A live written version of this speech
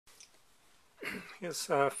Here's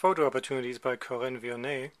Photo Opportunities by Corinne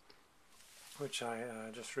Vionnet, which I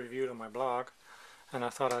just reviewed on my blog, and I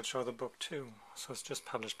thought I'd show the book too. So it's just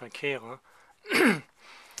published by Kera. So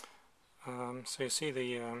you see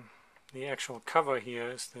the actual cover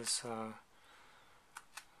here is this, I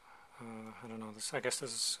don't know, I guess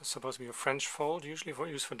this is supposed to be a French fold, usually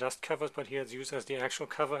used for dust covers, but here it's used as the actual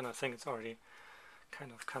cover, and I think it's already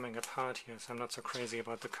kind of coming apart here, so I'm not so crazy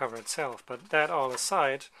about the cover itself. But that all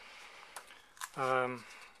aside,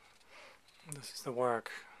 this is the work.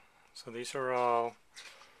 So these are all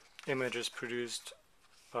images produced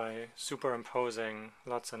by superimposing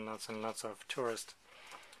lots and lots and lots of tourist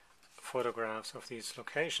photographs of these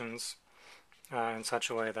locations in such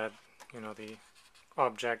a way that, you know, the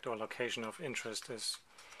object or location of interest is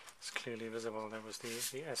clearly visible. There was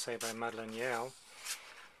the essay by Madeleine Yale,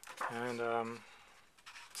 and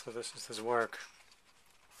so this is his work.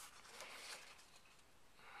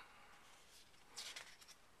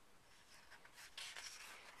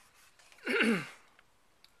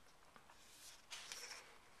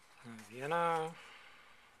 Vienna.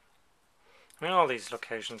 I mean, all these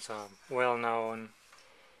locations are well known.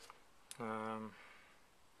 What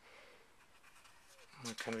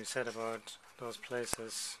can be said about those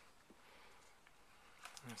places?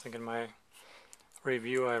 I think in my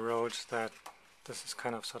review I wrote that this is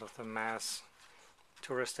kind of sort of the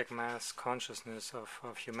touristic mass consciousness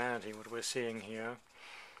of humanity, what we're seeing here.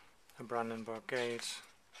 The Brandenburg Gate.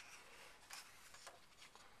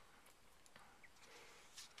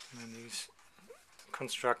 And these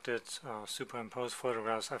constructed, superimposed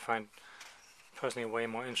photographs I find personally way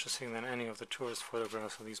more interesting than any of the tourist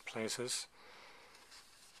photographs of these places.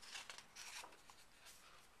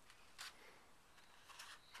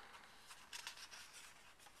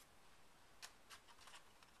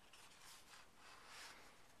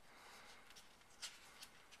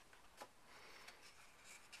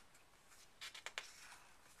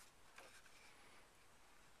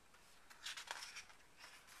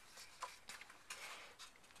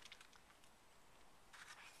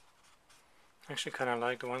 Actually kind of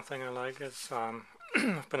like, the one thing I like is,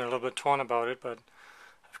 I've been a little bit torn about it, but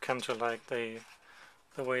I've come to like the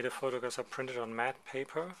way the photographs are printed on matte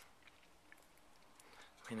paper.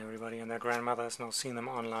 I mean, everybody and their grandmother has now seen them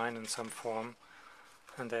online in some form,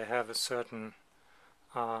 and they have a certain,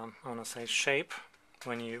 I want to say, shape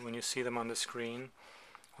when you see them on the screen,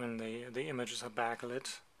 when the images are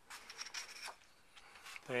backlit.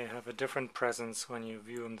 They have a different presence when you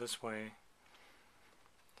view them this way.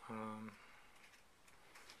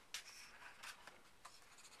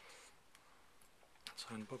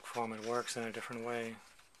 So in book form it works in a different way.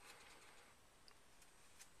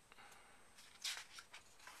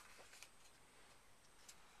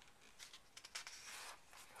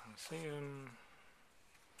 Colosseum,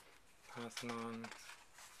 Parthenon.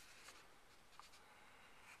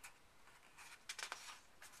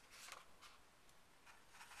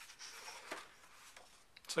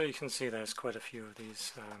 So you can see there's quite a few of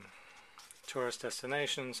these tourist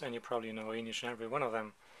destinations, and you probably know each and every one of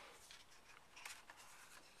them.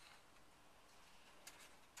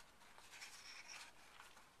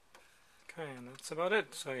 Okay, and that's about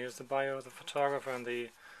it. So here's the bio of the photographer and the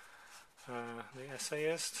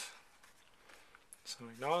essayist. Some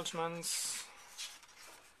acknowledgements.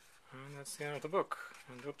 And that's the end of the book.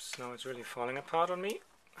 And oops, now it's really falling apart on me.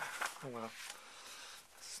 Oh well,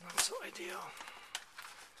 this is not so ideal.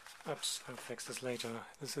 Oops, I'll fix this later.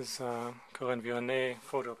 This is Corinne Vionnet,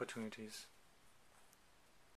 Photo Opportunities.